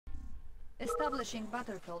Establishing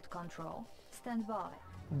battlefield control. Stand by.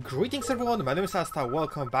 Greetings everyone, my name is Alstar,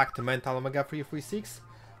 welcome back to Mental Omega 336.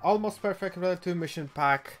 Almost perfect RA2 mission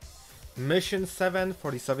pack. Mission 7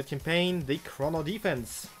 for the Soviet campaign, the Chrono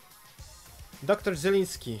defense. Dr.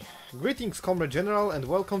 Zelinsky. Greetings Comrade General and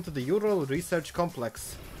welcome to the Ural Research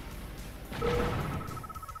Complex.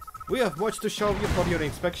 We have much to show you for your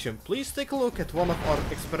inspection. Please take a look at one of our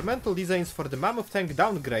experimental designs for the Mammoth Tank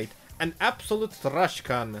Downgrade, an absolute trash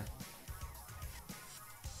can.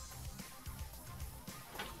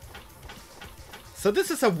 So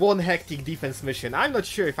this is a one hectic defense mission. I'm not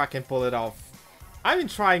sure if I can pull it off. I've been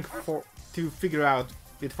trying to figure out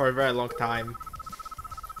it for a very long time.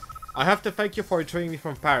 I have to thank you for retrieving me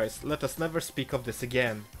from Paris. Let us never speak of this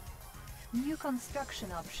again. New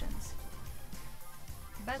construction options.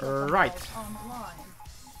 Right. Online.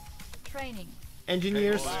 Training.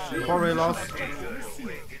 Engineers, Rhosalth,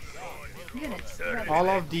 Units ready. all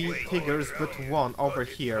of the Tigers but one over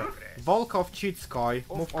here. Volkov, Chitskoy,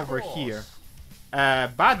 move over here.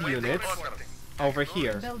 Bad units over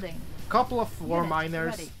here. Building. Couple of war Units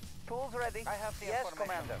miners. ready. Tools ready. I have the yes,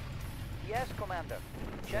 Commander. Yes, Commander.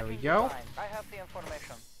 There we Checking go. design. I have the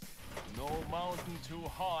information. No mountain too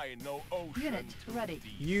high, no ocean Unit too ready. deep.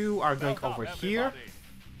 You are going Welcome, over here. everybody.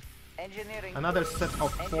 Engineering. Another set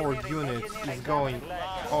of 4 units is going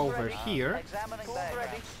over here. Examining diagram.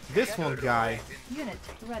 This one guy Unit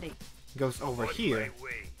ready. goes over here.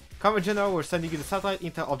 Comrade General, we're sending you the satellite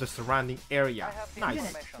intel of the surrounding area. I have the Nice. Unit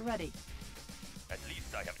information. ready. At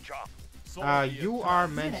least I have chop. You are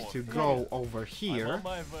meant to go over I'm here. on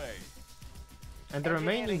my way. And the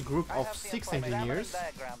remaining Engineering. group I of have the 6 information. engineers.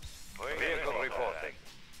 Examining diagrams. Vehicle reporting.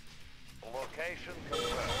 Location confirmed.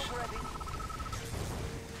 Tools ready.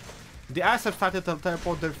 The Allies have started to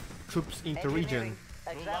teleport their troops into region.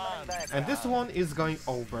 Examining diagrams. And this one is going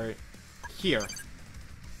over here.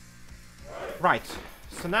 Right.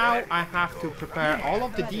 So now I have to prepare all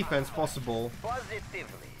of the defense possible.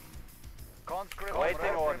 Positively. Conscript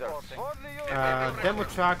Waiting orders. reporting. Demo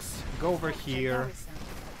trucks, go over here. Garrison.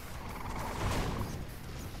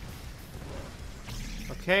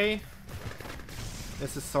 Okay.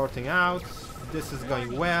 This is sorting out. This is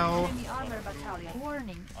going well. Enemy armor battalion.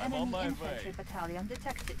 Warning. I'm on Enemy my infantry way. battalion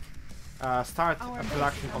detected. Start a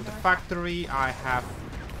production of the factory. I have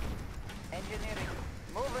Engineering.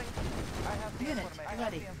 Moving. I have the Unit information.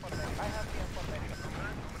 ready. I have the information.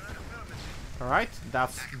 alright,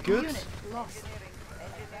 that's good. Unit lost.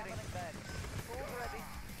 Engineering diagram. Tools ready.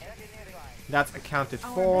 Engineering. That's accounted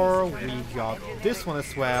for. We got this one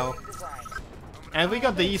as well. Design. And we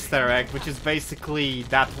got the Easter egg, which is basically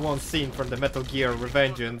that one scene from the Metal Gear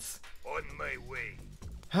Revengeance. On my way.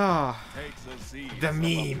 Ah, Takes a seat. the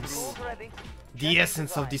memes. Tools ready. The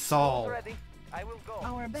essence of this all. Ready. I will go.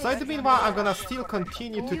 Our base. So in the meanwhile, I'm gonna still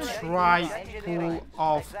continue to try pull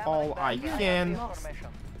off all I can.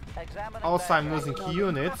 Examining Also, I'm diagram. losing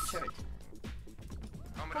units. Captured.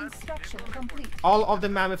 Construction complete. All of the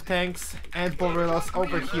Mammoth Tanks and Rhosalth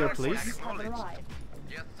over here, please. Have arrived.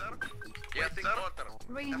 Yes, sir. Yes, sir.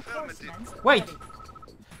 Reinforcements. Wait! ready.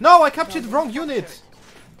 No, I captured the wrong unit!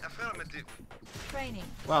 Affirmative. Training.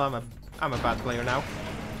 Well, I'm a bad player now.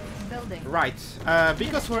 Building. Right,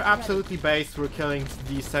 because we're absolutely based, we're killing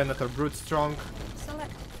the Senator Brute Strong.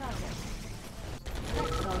 Select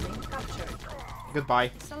target. Building captured.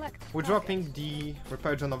 Goodbye. Select. We're target. dropping the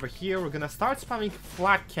repair drone over here. We're gonna start spamming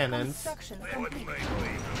flak cannons. Construction On complete. my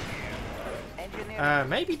way. Engineering.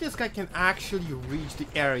 Maybe this guy can actually reach the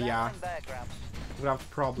area Examining diagrams. without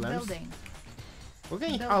problems. Building. We're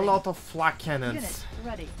gonna need a Building. lot of flak cannons Unit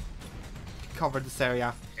ready. to cover this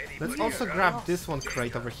area. Let's also grab this one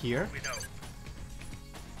crate over here We know.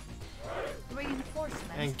 Reinforcements.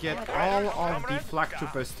 and get ready. all of the flak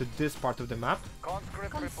troopers to this part of the map.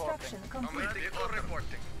 Conscript reporting. Construction complete. Vehicle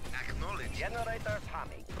reporting. Acknowledge. Generators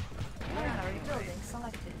humming. Primary building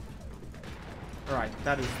selected. Alright,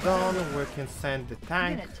 that is done. We can send the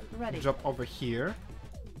tank. Unit ready. Drop over here.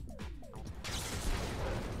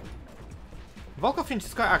 Volkov and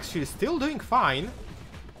Sky actually still doing fine.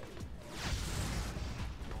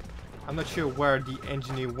 I'm not sure where the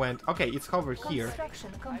engineer went. Okay, it's over here. Construction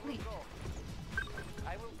complete.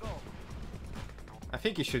 I will go. I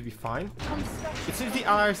think it should be fine. Construction. It seems the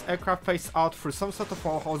Allies aircraft face out through some sort of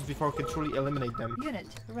wormholes before we can truly eliminate them. Unit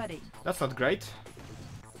ready. That's not great.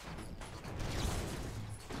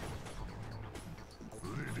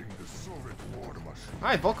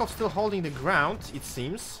 Alright, Volkov's still holding the ground, it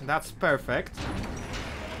seems. That's perfect.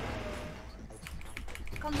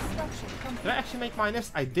 Construction Did I complete. actually make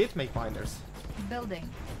miners? I did make miners. Building.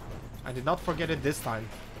 I did not forget it this time.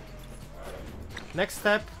 Next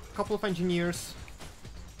step, couple of engineers.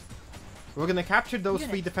 We're gonna capture those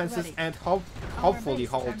Unit 3 defenses ready. and Our hopefully base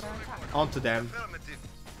is hold under attack. onto them Affirmative.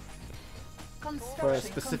 for a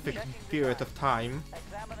Construction specific complete. period of time.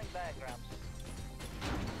 Examining diagrams.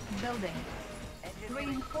 Building. Engineering.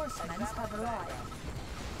 Reinforcements have arrived.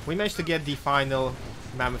 We managed to get the final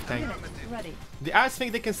Mammoth Tank. Unit ready. The eyes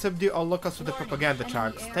think they can subdue all locals with the Warning, propaganda enemy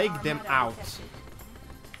charts. air Take them armada out.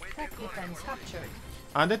 detected. Tech defense captured.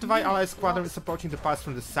 Identify Unit Allied squadron lost. is approaching the pass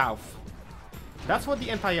from the south. That's what the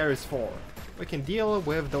anti-air is for. We can deal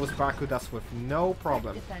with those Barracudas with no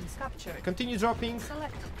problem. Tech defense captured. Continue dropping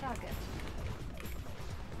Select target.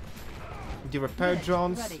 the repair Unit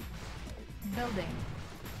drones. ready. Building.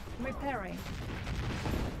 Repairing.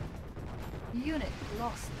 Unit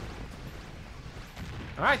lost.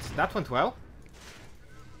 Alright, that went well.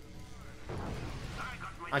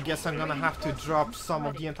 I guess I'm gonna have to drop some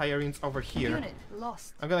of the anti-air units over here. Unit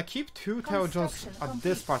lost. I'm gonna keep 2 tail drones Construction at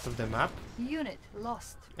this complete. part of the map. Unit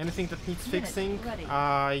lost. Anything that needs Unit fixing, ready.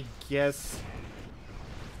 I guess...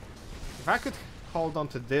 If I could hold on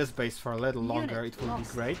to this base for a little longer, Unit it would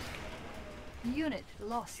lost. be great. Unit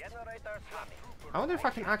lost. Generators humming. I wonder if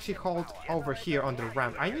I can actually hold over here on the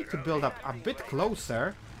ramp. I need to build up a bit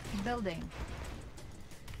closer. Building.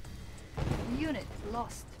 Unit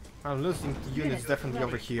lost. I'm losing the units Unit definitely ready.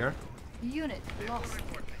 over here. Unit lost.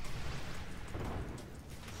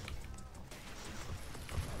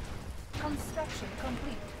 Construction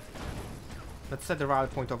complete. Let's set the rally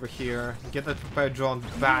point over here. Get that repair drone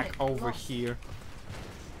back Unit over lost. here.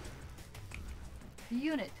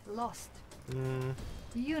 Unit lost. Mm,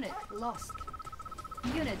 Unit lost.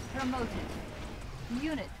 Unit promoted.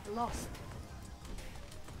 Unit lost.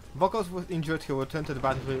 Vocals was injured, he will return to the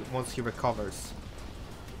battlefield once he recovers.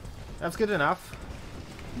 That's good enough.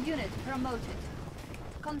 Unit promoted.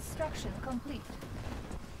 Construction complete.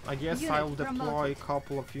 I guess Unit I will deploy a promoted.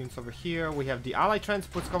 couple of units over here. We have the allied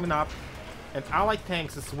transports coming up and allied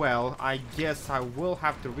tanks as well. I guess I will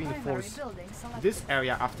have to Primary reinforce building selected. this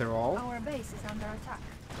area after all. Our base is under attack.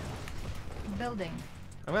 Building.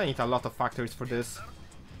 I'm gonna need a lot of factories for this.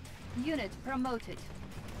 Unit promoted.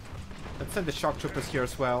 Let's send the shock troopers here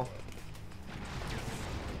as well.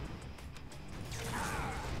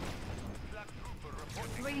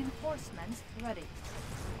 Reinforcements ready.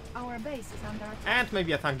 Our base is under attack. And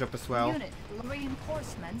maybe a tank drop as well. Unit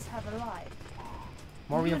reinforcements have arrived.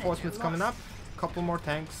 More Unit reinforcements coming up. lost. Couple more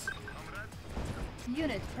tanks. Unit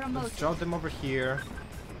Let's promoted. drop them over here.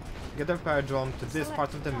 Get a repair drone to this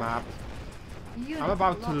part of the map. Unit I'm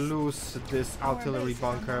about to lost. lose this Our artillery base is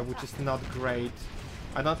under bunker, which attack. is not great.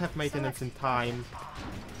 I don't have maintenance in time.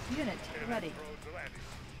 Unit ready.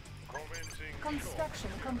 Construction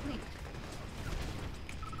complete.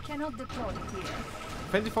 Cannot deploy here.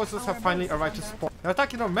 Friendly forces Our have finally base is arrived to under support. They're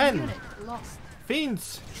attacking our men! Unit lost.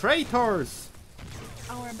 Fiends! Traitors!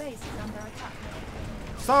 Our base is under attack.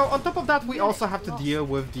 So, on top of that, we Unit also have to lost. deal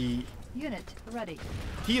with the Unit ready.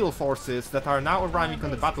 Teal forces that are now arriving Our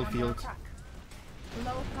on the base is under battlefield. attack.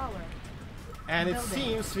 Low power. And it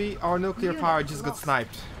Building. seems our nuclear Unit power just got lost.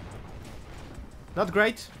 sniped. Not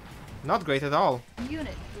great. Not great at all.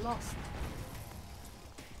 Unit lost.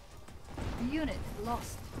 Unit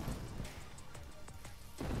lost.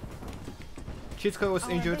 Chitsko was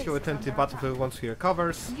Our injured, base he will is return to the under battlefield once he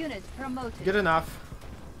recovers. Unit promoted. Good enough.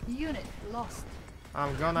 Unit lost.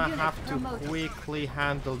 I'm gonna Unit have to promoted. quickly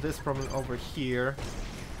handle this problem over here.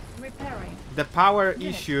 Repairing. The power Unit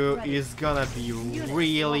issue ready. is gonna be Unit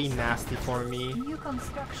really lost. nasty for me. New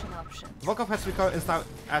construction options. Volkov has recovered and is now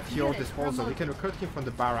at your Unit disposal. We can recruit him from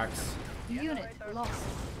the barracks. Unit lost.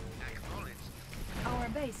 Acknowledged. Our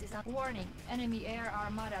base is on warning. Enemy air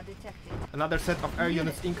armada detected. Another set of air Unit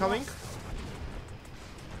units incoming. lost.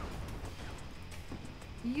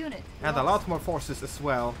 Unit And a lost. lot more forces as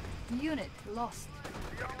well. Unit lost.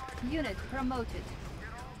 Unit promoted.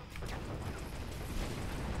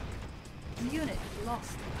 Unit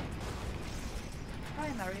lost.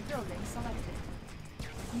 Primary building selected.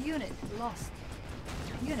 Unit lost.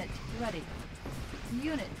 Unit ready.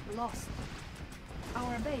 Unit lost.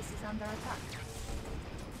 Our base is under attack.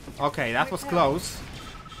 Okay, that was Repair. close.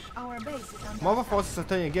 Our base is under Mobile attack. forces are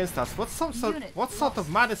turning against us. What Unit sort of lost.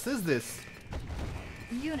 madness is this?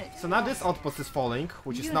 Unit So now lost. this outpost is falling,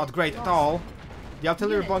 which is Unit not great at lost. all. The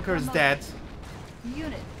artillery Unit bunker is promoted. dead.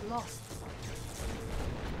 Unit lost.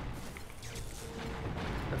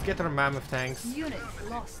 Let's get our Mammoth Tanks. Unit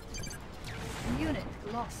lost. Unit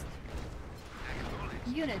lost.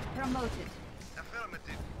 Unit promoted.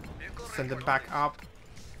 Affirmative. Vehicle Send them ready. back up.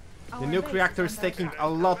 The Our nuke base reactor is is under taking attack. a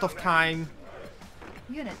lot of time.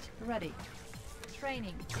 Unit ready.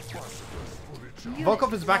 Training. Unit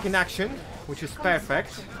Volkov is back in lost. action, which is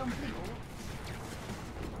perfect. Construction complete.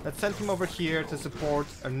 Let's send him over here to support.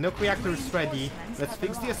 A Nuuk reactor is ready. Let's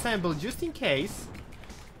fix the assemble just in case.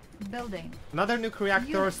 Building. Another Nuuk reactor.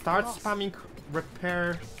 Unit Start lost. spamming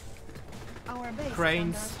repair Our base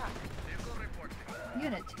cranes. is under attack.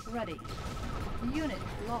 Unit ready. Unit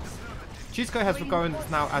lost. Chisco has recordings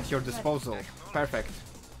now at your disposal. Perfect.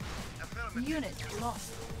 Unit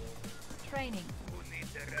lost. Training.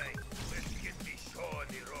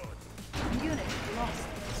 Unit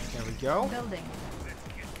lost. There we go. Building.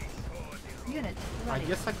 Unit I ready.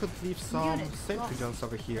 guess I could leave some Unit sentry lost. guns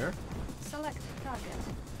over here. Select target.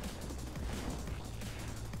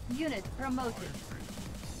 Unit promoted.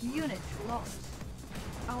 Unit lost.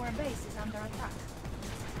 Our base is under attack.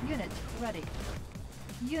 Unit ready.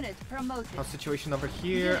 Unit promoted. Our situation over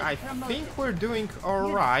here. Unit I promoted. think we're doing Unit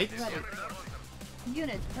alright. ready.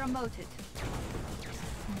 Unit promoted.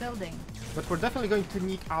 Building. But we're definitely going to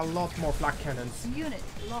need a lot more flak cannons. Unit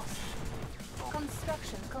lost.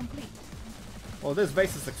 Construction complete. Well, this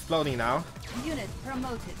base is exploding now. Unit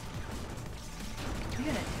promoted.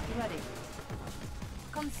 Unit ready.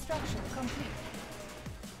 Construction complete.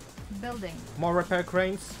 Building. More repair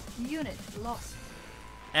cranes. Unit lost.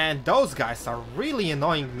 And those guys are really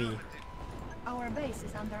annoying me. Our base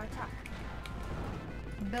is under attack.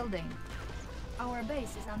 Building. Our base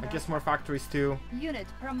is under I guess attack. more factories too. Unit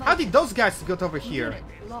promoted. How did those guys get over here? Unit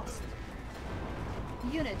lost.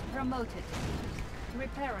 Unit promoted.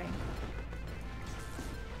 Repairing.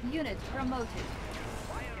 Unit promoted.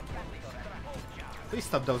 Please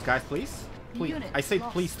stop those guys, please. Please. Unit I said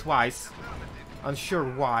lost. please twice. Unsure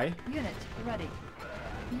why. Unit ready.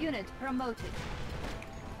 Unit promoted.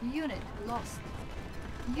 Unit lost.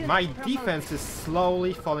 Unit My promoted. defense is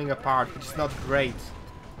slowly falling apart, which is not great.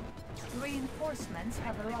 Reinforcements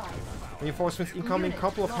have arrived. Reinforcements incoming, Unit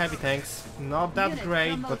couple of lost. heavy tanks. Not that Unit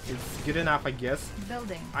great, but promoted. it's good enough, I guess.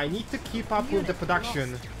 Building. I need to keep up with the Unit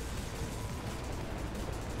production. lost.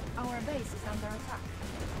 Our base is under attack.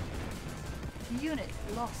 Unit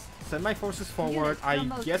lost. Send my forces forward. Unit I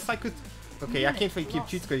promoted. guess I could... Okay, Unit I can't really keep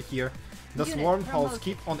lost. cheat code here. Those Unit wormholes promoted.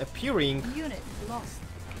 keep on appearing. Unit lost.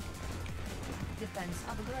 Defense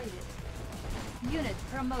upgraded. Unit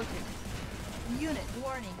promoted. Unit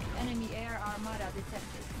warning. Enemy air armada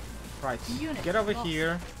detected. Right, Unit get over lost.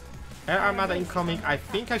 here. Air Our armada base is incoming. under I attack.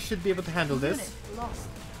 think I should be able to handle this. Unit lost.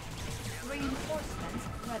 Reinforcements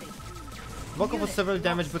ready. Block of Unit several lost.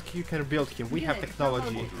 damage, but you can build him. We have Unit technology.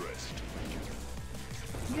 promoted.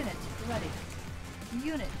 Unit ready.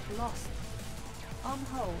 Unit lost. On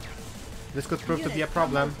hold. This could prove to Unit be a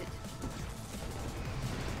problem. promoted.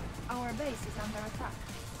 Our base is under attack.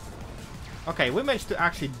 Okay, we managed to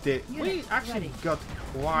actually we Unit actually ready. got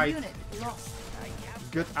quite Unit lost.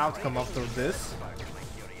 good outcome after this.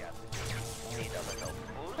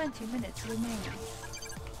 20 minutes remaining.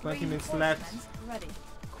 20 minutes left. Reinforcements ready.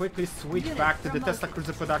 Quickly switch Unit back to the promoted. Tesla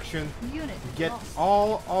Cruiser production. Unit Get lost.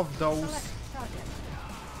 all of those Select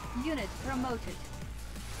target. Unit promoted.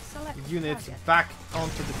 Select units target. back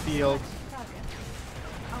onto the field. Select target.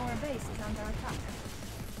 Our base is under attack.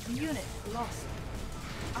 Unit lost.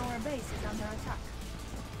 Our base is under attack.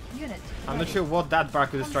 Unit I'm not ready. sure what that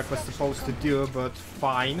barcode strike was supposed to do, but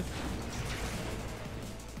fine.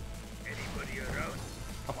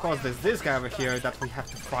 Of course, there's this guy over here that we have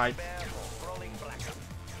to fight.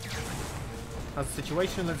 As a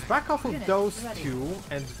situation, let's back off of Unit those ready. two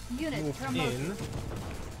and Unit move promoted. in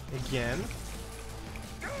again.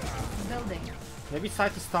 Building. Maybe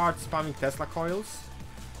decide to start spamming Tesla coils.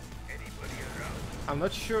 I'm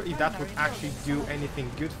not sure if that would actually do anything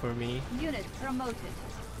good for me. Unit promoted.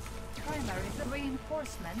 Primary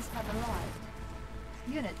reinforcements have arrived.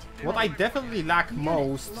 Unit What I ready. definitely lack Unit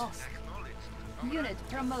most lost. Unit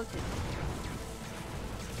promoted.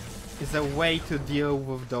 is a way to deal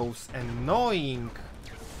with those annoying,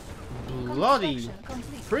 bloody Construction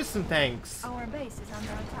complete. Prism Tanks. Our base is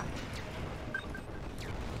under attack.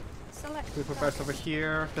 Select We prepare over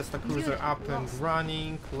here. Tesla Cruiser Unit up and lost.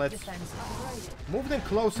 running. Let's defense upgraded. move them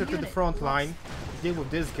closer to the Unit front lost. line. Deal with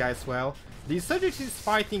this guy as well. The insurgency is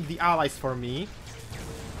fighting the allies for me.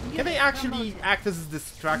 Can Unit they actually promoted. act as a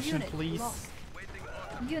distraction, Unit please? lost.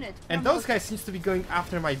 Unit And those promoted. guys seems to be going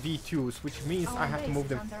after my V2s, which means Our I have to base move is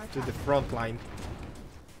them under to the attack. front line.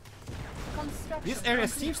 Construction This area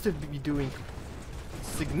complete. seems to be doing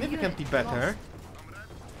significantly Unit better. lost.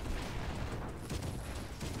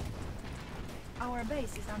 Our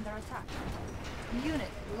base is under attack. Unit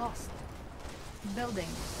lost. Building.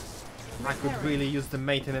 I could Repairing. really use the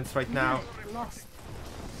maintenance right now. Unit lost.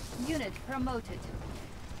 Unit promoted.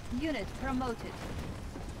 Unit promoted.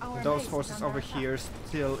 Our Those base forces is under over attack. here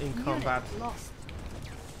still in combat. Unit lost.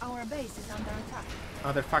 Our base is under attack.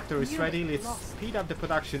 Other factory is Unit ready. Let's lost. speed up the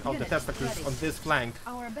production of the Unit Tesla Cruisers ready. on this flank.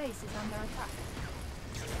 Our base is under attack.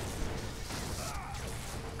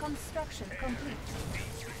 Construction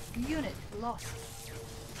complete. Unit lost.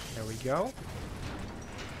 There we go.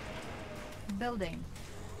 Building.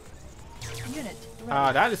 Unit ready.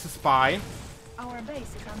 Ah, that is a spy. Our base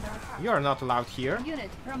is under attack. You are not allowed here. Unit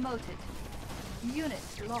promoted. Unit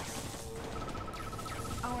lost.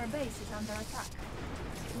 Our base is under attack.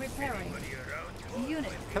 Repairing.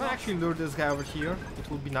 Unit Can I lost. actually lure this guy over here? It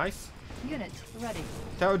would be nice. Unit ready.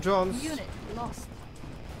 Tell Jones. Unit lost.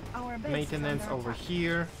 Our base Maintenance is under over attack.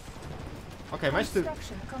 here. Okay, I managed to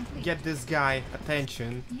Construction complete. get this guy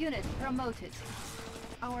attention. Unit promoted.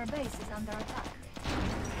 Our base is under attack.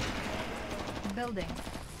 Building.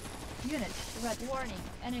 Unit red. Warning.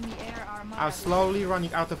 Enemy air armada. I'm slowly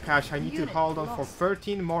running out of cash. I need to Unit hold on for lost.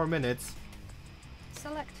 13 more minutes.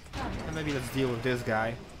 Select target. And maybe let's deal with this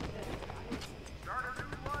guy.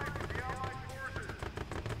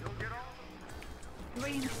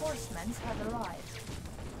 Reinforcements have arrived.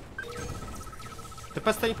 The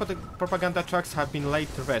Pastel propaganda trucks have been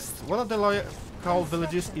laid to rest. One of the local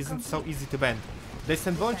villages isn't so easy to bend. They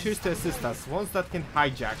send volunteers to assist us, ones that can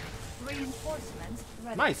hijack. Reinforcements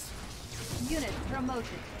ready. Nice! Unit promoted.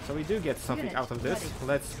 So we do get something Unit out of this. ready.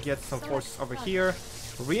 Let's get some Select forces over target. here.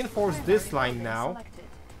 Reinforce this line now. Selected.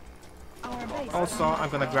 Our base is Also, under I'm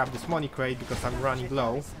gonna attack. grab this money crate because I'm running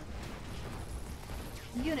low.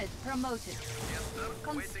 Unit promoted.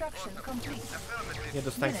 Construction complete. Get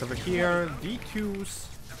those tanks Unit over here. D2s.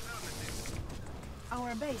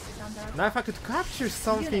 Our base is under attack. Now if I could capture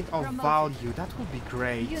something Unit of promoted. value, that would be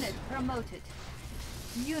great. Unit promoted.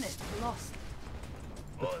 Unit lost.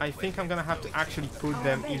 But I think I'm gonna have to actually put Our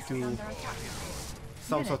them base is into under attack.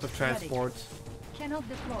 some Unit sort of ready. transport. Cannot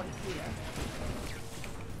deploy here.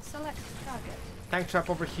 Select target. Tank trap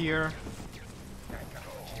over here.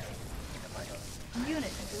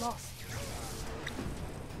 Unit lost.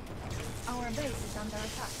 Our base is under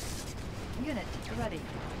attack. Unit ready.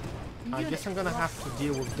 I Unit guess I'm gonna lost. have to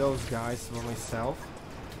deal with those guys by myself.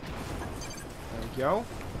 There we go.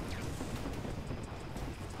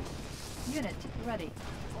 Unit ready.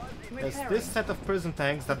 There's Repairing. this set of Prism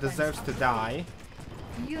Tanks that deserves to die.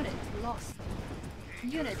 Unit lost.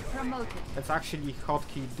 Unit promoted. Let's actually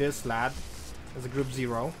hotkey this lad as a group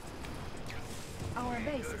 0. Our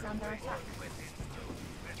base is under attack.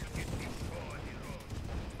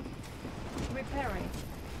 Repairing.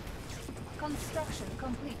 Construction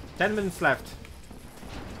complete. 10 minutes left.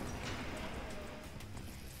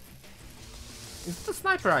 Is it a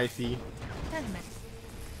sniper rifle? 10 minutes.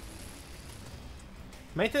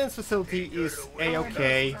 Maintenance facility is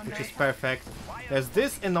A-OK, which is perfect. There's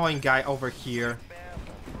this annoying guy over here.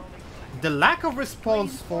 The lack of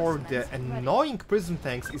response for the annoying Prism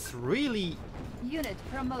Tanks is really Unit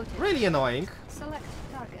promoted. annoying. Select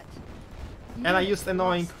target. And I Unit used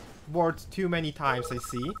annoying lost. word too many times, I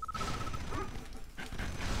see.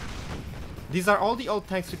 These are all the old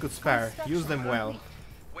tanks we could spare. Use them well.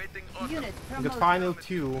 Waiting Construction on Unit We got promoted. final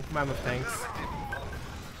 2 Mammoth Tanks.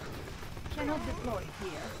 Cannot deploy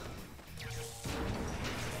here.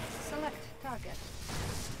 Select target.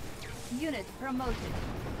 Unit promoted.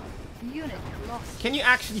 Unit lost. Can you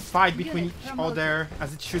actually fight between Unit each promoted. other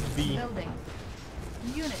as it should be? Building.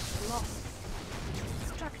 Unit lost.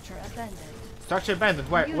 Structure abandoned. Structure abandoned.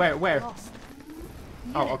 Where? Unit lost.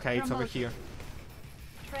 Oh, Unit okay, it's over promoted. here.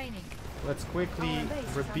 Training. Let's quickly Our base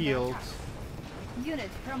is under rebuild. attack. Unit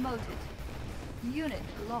promoted. Unit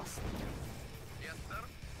lost. Yes, sir.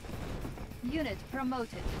 Unit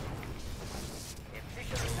promoted.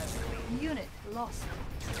 Unit lost.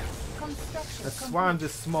 Construction Let's complete. swarm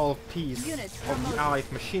this small piece Unit of promoted. the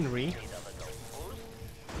allied machinery.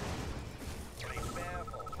 Prepare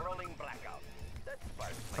for rolling blackout. That's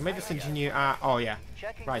perfect. I made this engineer. Oh yeah,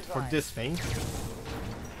 Checking right for design. this thing.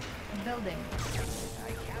 Building. I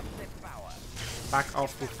have the power. Back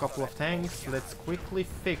off with a couple of tanks. Let's quickly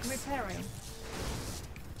fix Repairing.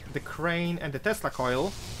 the crane and the Tesla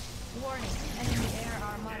coil. Warning. Enemy air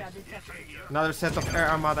armada detected. Another set of air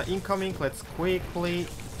armada incoming. Let's quickly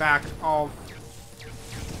back off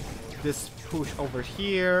this push over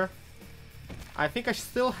here. I think I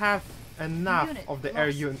still have enough Unit of the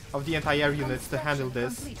lost. anti-air units to handle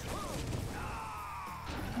this. Complete.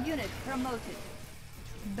 Unit promoted.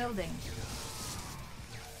 Building.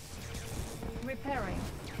 Repairing.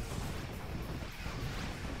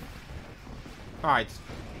 Alright,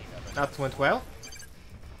 that went well.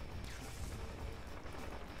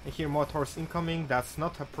 I hear motors incoming, that's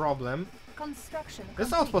not a problem. Construction This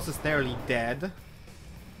complete. outpost is nearly dead.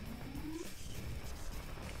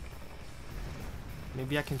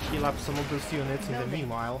 Maybe I can heal up some of those units in the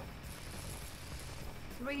meanwhile.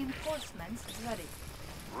 Reinforcements ready.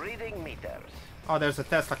 Reading meters. Oh, there's a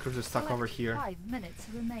Tesla Cruiser stuck over here. 5 minutes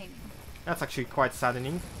remaining. That's actually quite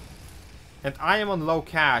saddening. And I am on low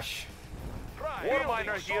cash.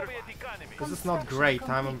 Warminer here. This is not great.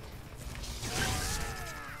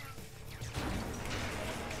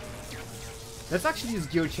 Let's actually use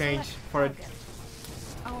gear change for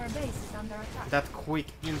Our base is under attack. that quick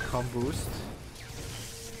income boost.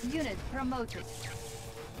 Unit promoted.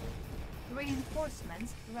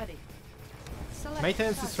 Reinforcements ready. Select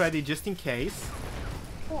Maintenance is target. ready just in case.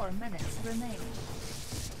 4 minutes remaining.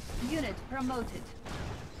 Unit promoted.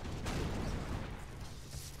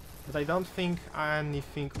 But I don't think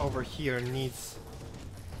anything over here needs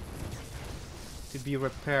to be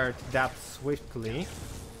repaired that swiftly.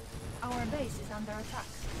 Our base is under attack.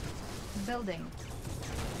 Building.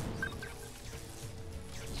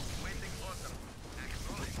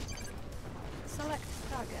 Select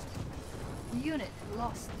target. Unit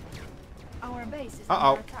lost. Our base is Uh-oh.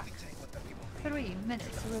 under attack. 3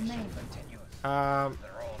 minutes remaining.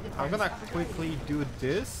 I'm gonna quickly do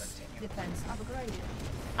this. Defense upgraded.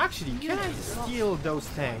 Actually, can I steal those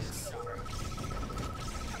tanks?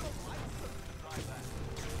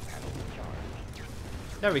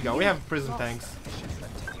 There we go, we have Prism Tanks.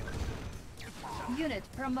 Unit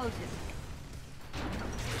promoted.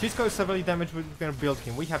 Chisco is severely damaged, we can build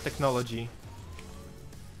him. We have technology.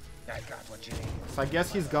 I got what you need. So I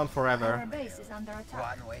guess he's gone Our forever. base is under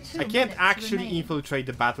attack. One way. 2 I can't minutes actually remaining. infiltrate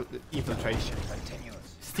the battle.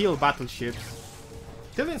 Continuous. Steal battleships.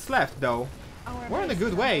 2 minutes left though. Our We're in a base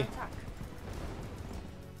good is way. under attack.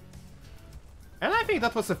 And I think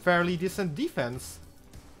that was a fairly decent defense.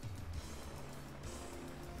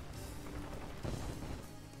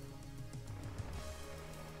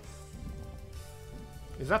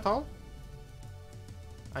 Is that all?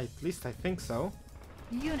 At least I think so.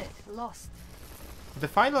 Unit lost. The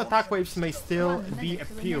final attack waves may still 1 be minute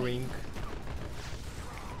appearing.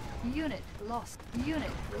 Unit lost.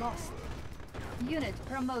 Unit lost. Unit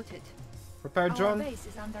promoted. Repair Our drone. base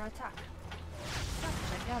is under attack.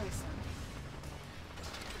 Capture garrison.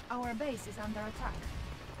 Our base is under attack.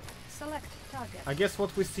 Select target. I guess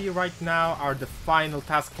what we see right now are the final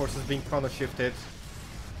task forces being chrono shifted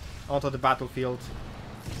onto the battlefield.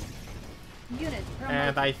 Unit promoted.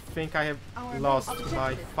 And I think I have Our lost base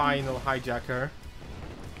my objective. final hijacker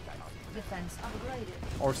Defense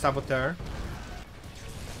upgraded. or saboteur.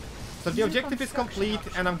 So the New objective is construction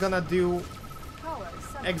complete and I'm gonna do Power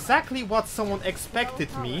 7. exactly what someone expected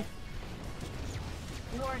me.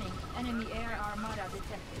 Warning. Enemy air armada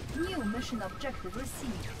detected. New mission objective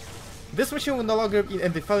received. This mission will no longer be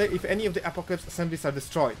in the failure if any of the Apocalypse assemblies are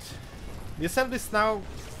destroyed. The assemblies now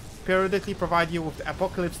periodically provide you with the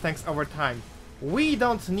Apocalypse tanks over time. We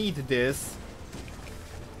don't need this,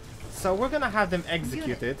 so we're gonna have them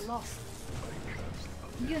executed. Unit lost.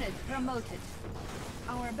 Unit promoted.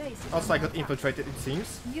 Our base is Also, I under got attack. infiltrated, it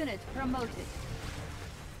seems. Unit promoted.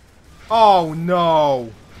 Oh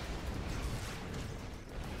no!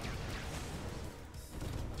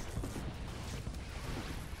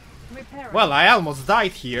 Repairing. Well, I almost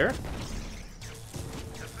died here.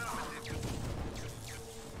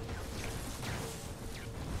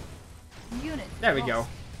 Unit There we lost. go.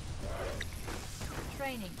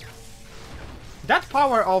 Training. That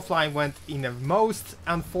power offline went in a most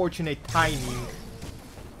unfortunate timing.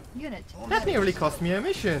 Unit. That nearly cost me a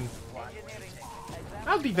mission.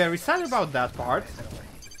 I'll be very sad about that part.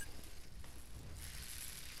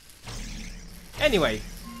 Anyway,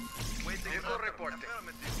 Vehicle reporting.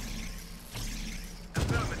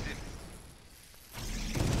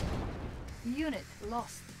 Unit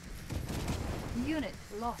lost. Unit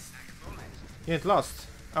lost. unit lost.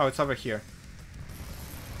 Oh, it's over here.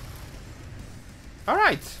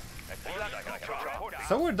 Alright,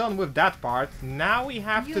 so we're done with that part. Now we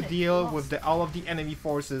have to Unit deal lost. with all of the enemy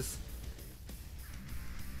forces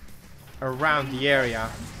around the area.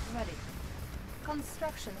 Ready.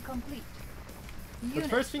 Construction complete. But Unit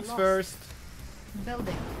first things lost. first,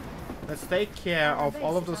 Building. let's take care Our of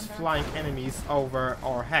all of base those is under flying attack. enemies over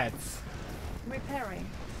our heads. Repairing.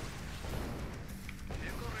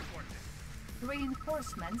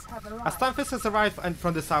 Reinforcements have arrived. As Stunfish has arrived and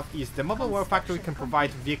from the southeast, the mobile war factory can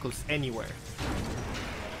provide vehicles anywhere.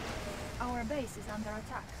 Our base is under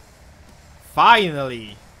attack.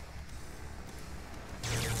 Finally!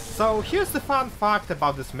 So here's the fun fact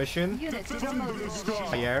about this mission. Unit promoted.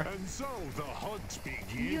 Here. And so the hunt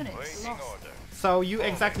begins. Unit lost. So you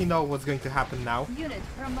exactly know what's going to happen now. Unit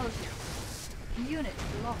promoted. Unit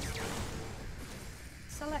lost.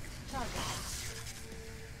 Select target.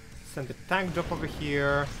 Send a tank drop over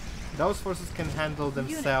here. Those forces can handle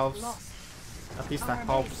themselves. Unit lost. At least Our I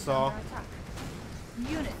hope base is so. under attack.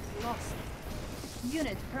 Unit lost.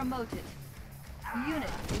 Unit promoted. Unit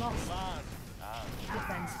lost.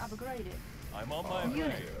 Defense upgraded. I'm on my way.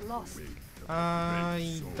 Unit lost.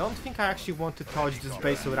 I don't think I actually want to touch this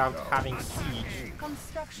base without having siege.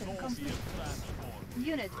 Construction complete.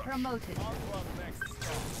 Unit promoted.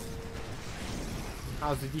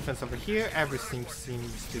 How's the defense over here? Everything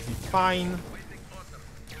seems to be fine.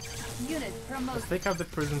 Unit Let's promoted. take out the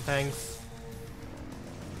Prism Tanks.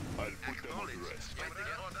 I'll put them on the rest.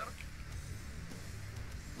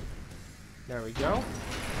 There we go.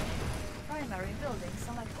 Primary building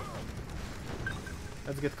selected.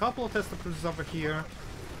 Let's get a couple of Tesla Cruisers over here.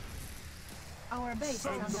 Our base is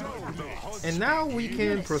under attack. And now we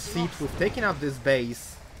can proceed with taking out this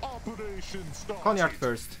base. Operation started. Conyard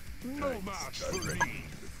first. No match for me.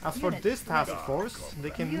 As for Unit this task force, they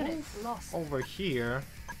can Unit move lost. over here.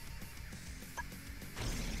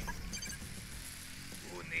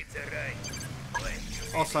 Who needs a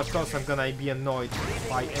ride? Also, of course, I'm gonna be annoyed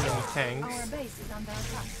by enemy Our tanks. base is under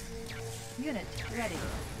attack. Unit ready.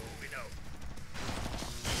 We know.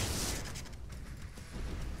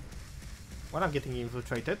 When I'm getting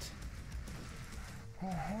infiltrated.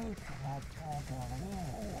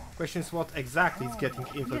 Question is what exactly is getting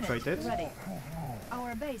infiltrated. Unit ready.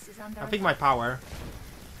 Our base is under I think attack. my power.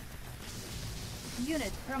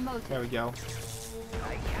 Unit promoted. There we go.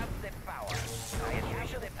 I have the power. I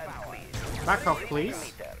have the power. Back off,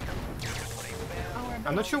 please. Our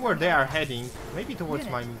I'm not base sure is where under they are attack. heading. Maybe towards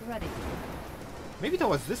Unit my... ready. Maybe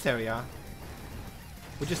towards this area.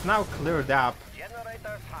 Which is now cleared up.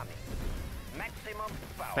 Generators humming. Maximum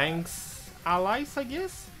power. Thanks, allies, I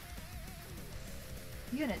guess?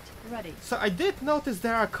 Unit ready. So I did notice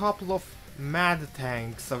there are a couple of mad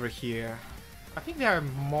tanks over here. I think there are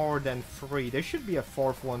more than 3. There should be a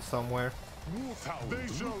 4th one somewhere.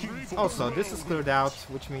 Also, this is cleared out,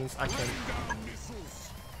 which means I can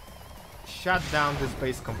shut down this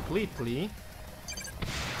base completely.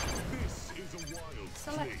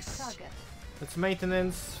 Select target. Let's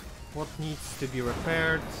maintenance what needs to be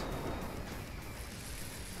repaired.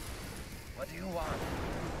 What do you want?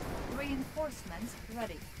 Reinforcements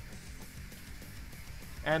ready.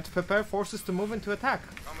 And prepare forces to move into attack.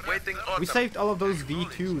 Waiting order. We saved all of those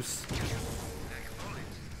V2s.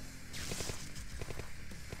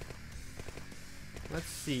 Let's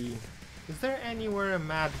see. Is there anywhere a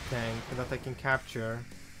mad tank that I can capture?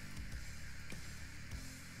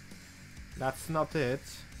 That's not it.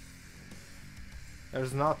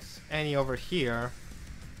 There's not any over here.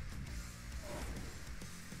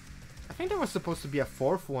 I think there was supposed to be a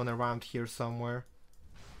 4th one around here somewhere.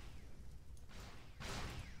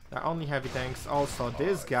 There are only heavy tanks. Also,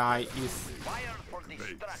 this guy is... Fire for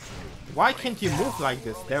destruction. Why can't you move like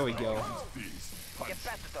this? There we go.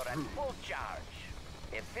 Capacitor at full charge.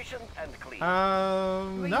 Efficient and clean.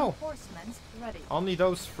 No. Reinforcements ready. Only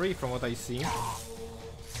those 3 from what I see.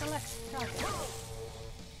 Select target.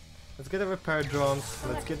 Let's get the repair drones.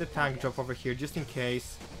 Let's get the tank drop over here just in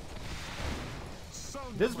case.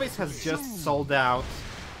 This base has just sold out,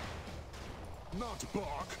 Not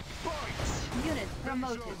bark, bite. Unit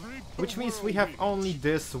promoted. which means we have only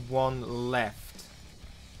this one left.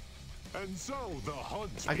 And so the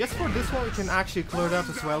hunt. I guess for this one we can actually clear it out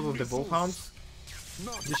as well with the bullhounds.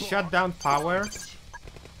 Not Just bark. shut down power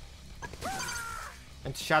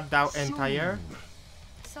and shut down entire.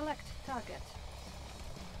 Select target.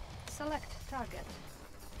 Select target.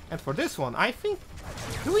 And for this one, I think...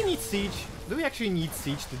 Do we need siege? Do we actually need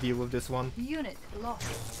siege to deal with this one? Unit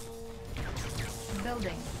lost.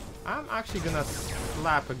 Building. I'm actually gonna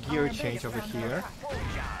slap a gear Our base change is over under here. attack. Full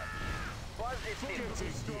charge.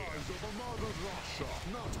 Positive.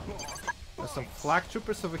 There's some flag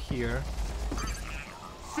troopers over here.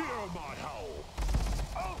 Fear my howl.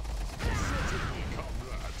 Oh, certainly,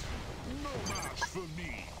 comrade. No match for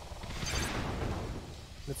me.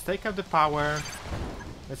 Let's take out the power.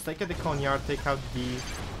 Let's take out the Conyard, take out the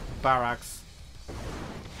barracks.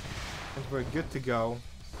 And we're good to go.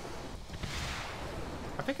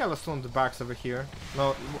 I think I lost one of the barracks over here.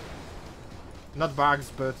 No, not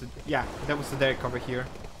barracks, but yeah, that was the derrick over here.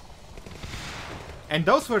 And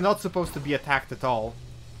those were not supposed to be attacked at all.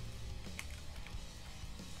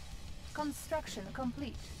 Construction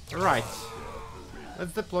complete. Right.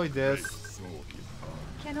 Let's deploy this.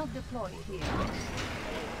 Cannot deploy here.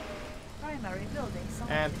 Primary building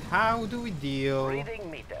selected. And how do we deal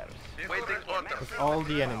Reading meters. Waiting order. with all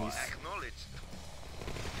the enemies? Acknowledged.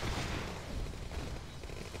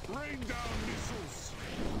 Rain down missiles.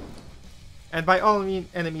 And by all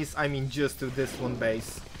enemies, I mean just to this one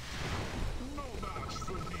base.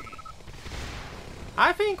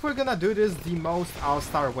 I think we're gonna do this the most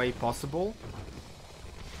Alstar way possible.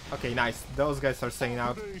 Okay, nice. Those guys are staying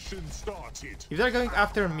out. If they're going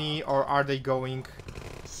after me, or are they going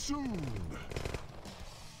Soon.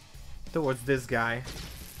 towards this guy?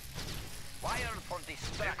 Wire for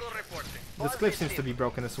destruction. This cliff seems to be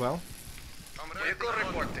broken as well. Vehicle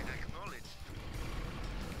reporting.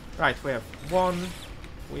 Right, we have 1,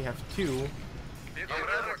 we have 2,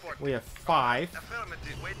 we have 5.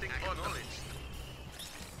 Affirmative. Waiting orders.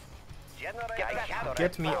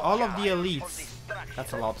 Get me all of the elites.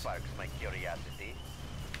 That's a lot.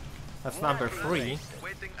 That's number 3.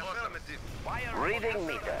 Waiting affirmative. Reading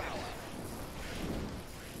meters.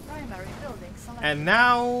 Primary building selected. And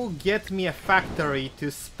now get me a factory to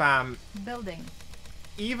spam Building.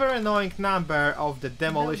 ever annoying number of the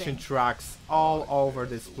demolition Building. trucks all over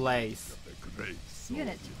this place.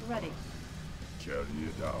 Unit ready. Carry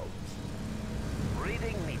it out.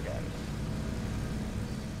 Reading meters.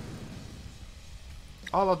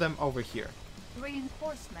 All of them over here.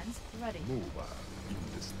 Reinforcements ready. Move out. Do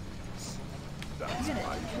this. That's Unit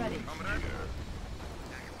my ready.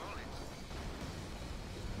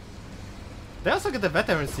 They also get the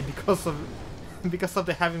veterancy because of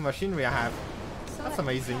the heavy machinery I have. Select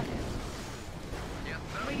amazing. target.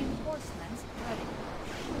 Reinforcements ready.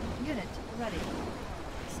 Unit ready.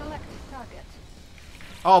 Select target.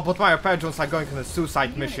 Oh, but my repair drones are going on a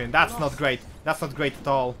suicide Unit mission. That's not lost. great. That's not great at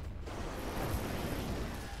all.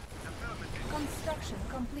 Construction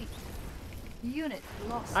complete. Unit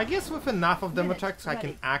lost. I guess with enough of demo Unit trucks I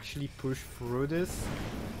can ready. actually push through this.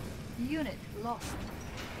 Unit lost.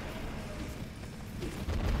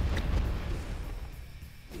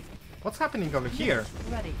 What's happening over here?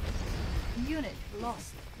 Unit ready. Unit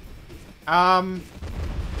lost.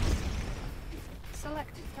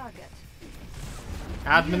 Select target.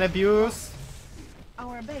 Admin Unit abuse.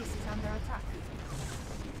 Our base is under attack.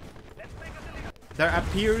 There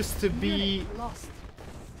appears to be Unit lost.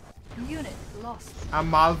 Unit lost. a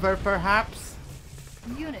malware perhaps.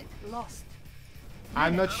 Unit lost.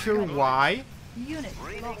 I'm not sure why, Unit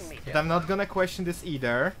lost. but I'm not gonna question this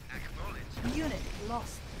either. Unit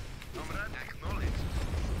lost.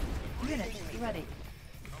 Unit ready.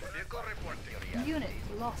 Vehicle reporting. Unit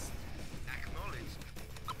lost. Acknowledged.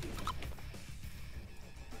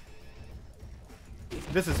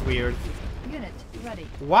 This is weird. Unit ready.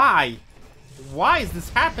 Why? Why is this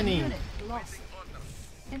happening? Unit lost.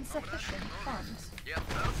 Insufficient funds. Yes,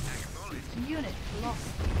 sir. Acknowledged. Unit lost.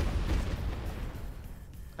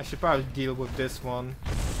 I should probably deal with this one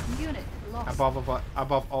Unit lost.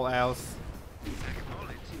 above all else.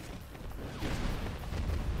 Acknowledged.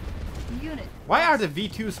 Unit. Why are the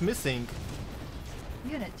V2s missing?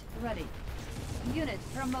 Unit ready. Unit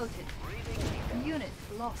promoted. Unit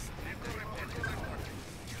lost. Acknowledged.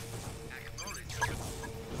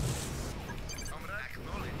 Comrade,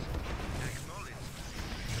 acknowledged. Acknowledged.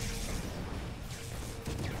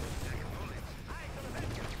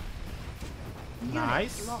 Acknowledged. Unit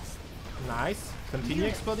Nice. lost. Nice. Continue Unit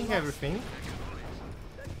exploding lost. everything.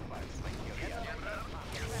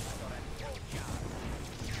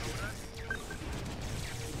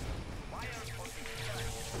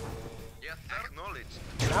 Yes, sir.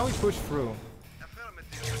 Acknowledged. Now we push through.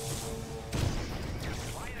 Affirmative.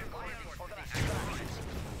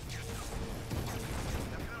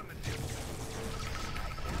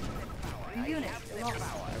 Unit lost.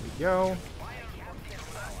 There we go.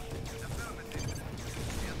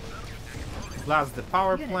 Blast the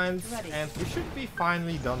power Unit plants, ready. and we should be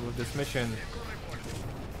finally done with this mission.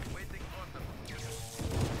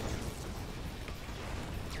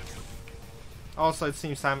 Also, it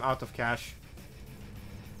seems I'm out of cash.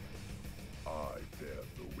 I bear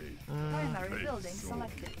the weight. Primary building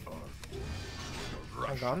selected.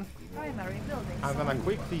 Hang on. Primary building I'm gonna selected.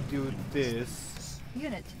 quickly do this.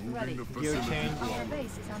 Unit ready. Gear change. Our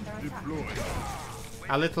base is under attack.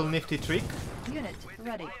 A little nifty trick. Unit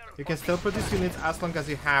ready. You can still produce units as long as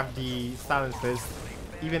you have the Silent Fist,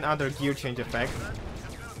 even under gear change effect.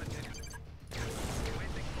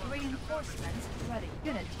 Reinforcements ready.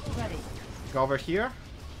 Unit ready. Go over here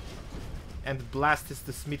and blast this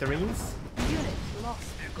to smithereens. Unit lost.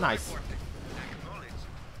 Nice.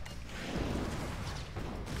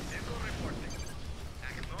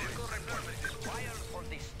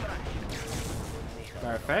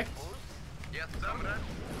 Perfect. Yes, sir.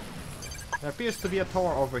 There appears to be a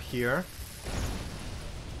tower over here.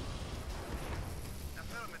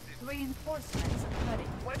 Affirmative. Reinforcements ready.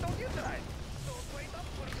 Why don't you try?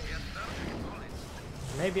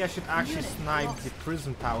 Maybe I should actually Unit snipe lost. the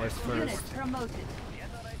Prism towers Unit first. promoted.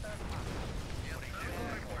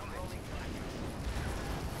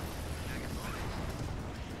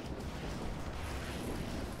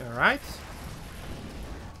 Alright.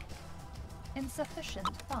 Insufficient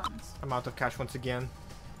funds. I'm out of cash once again.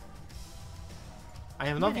 I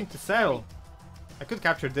have nothing to sell. I could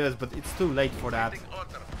capture this, but it's too late for that.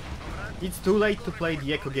 It's too late to play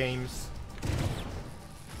the eco games.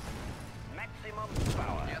 Maximum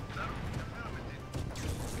power.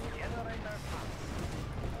 Generator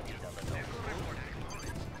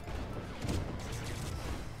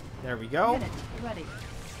There we go. Unit ready.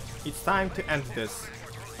 It's time to end this.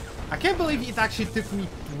 I can't believe it actually took me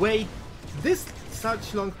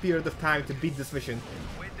such long period of time to beat this mission.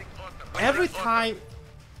 Every time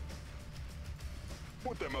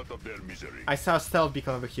Put them out of their misery. I saw a stealth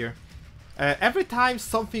beacon over here. Every time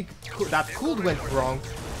something that could went wrong,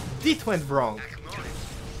 did went wrong.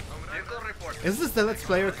 Is this the Let's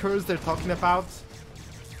Player curse they're talking about?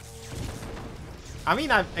 I mean,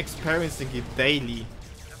 I'm experiencing it daily.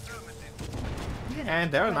 Unit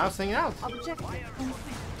And they're now ready. saying out. Objective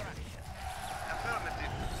complete.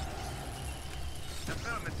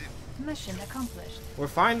 Mission accomplished. We're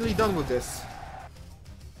finally done with this.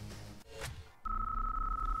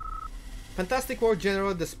 Fantastic work,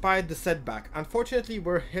 General, despite the setback. Unfortunately,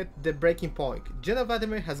 we're hit the breaking point. General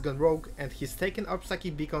Vladimir has gone rogue and he's taken up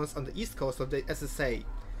psychic beacons on the east coast of the SSA.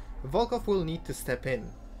 Volkov will need to step in.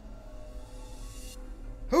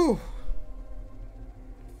 Whew.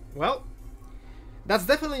 Well, that's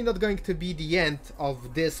definitely not going to be the end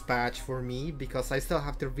of this patch for me, because I still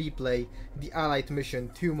have to replay the Allied mission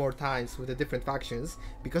 2 more times with the different factions,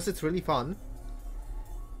 because it's really fun.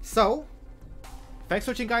 So, thanks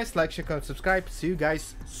for watching, guys. Like, share, comment, subscribe. See you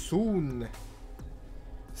guys soon.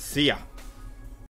 See ya.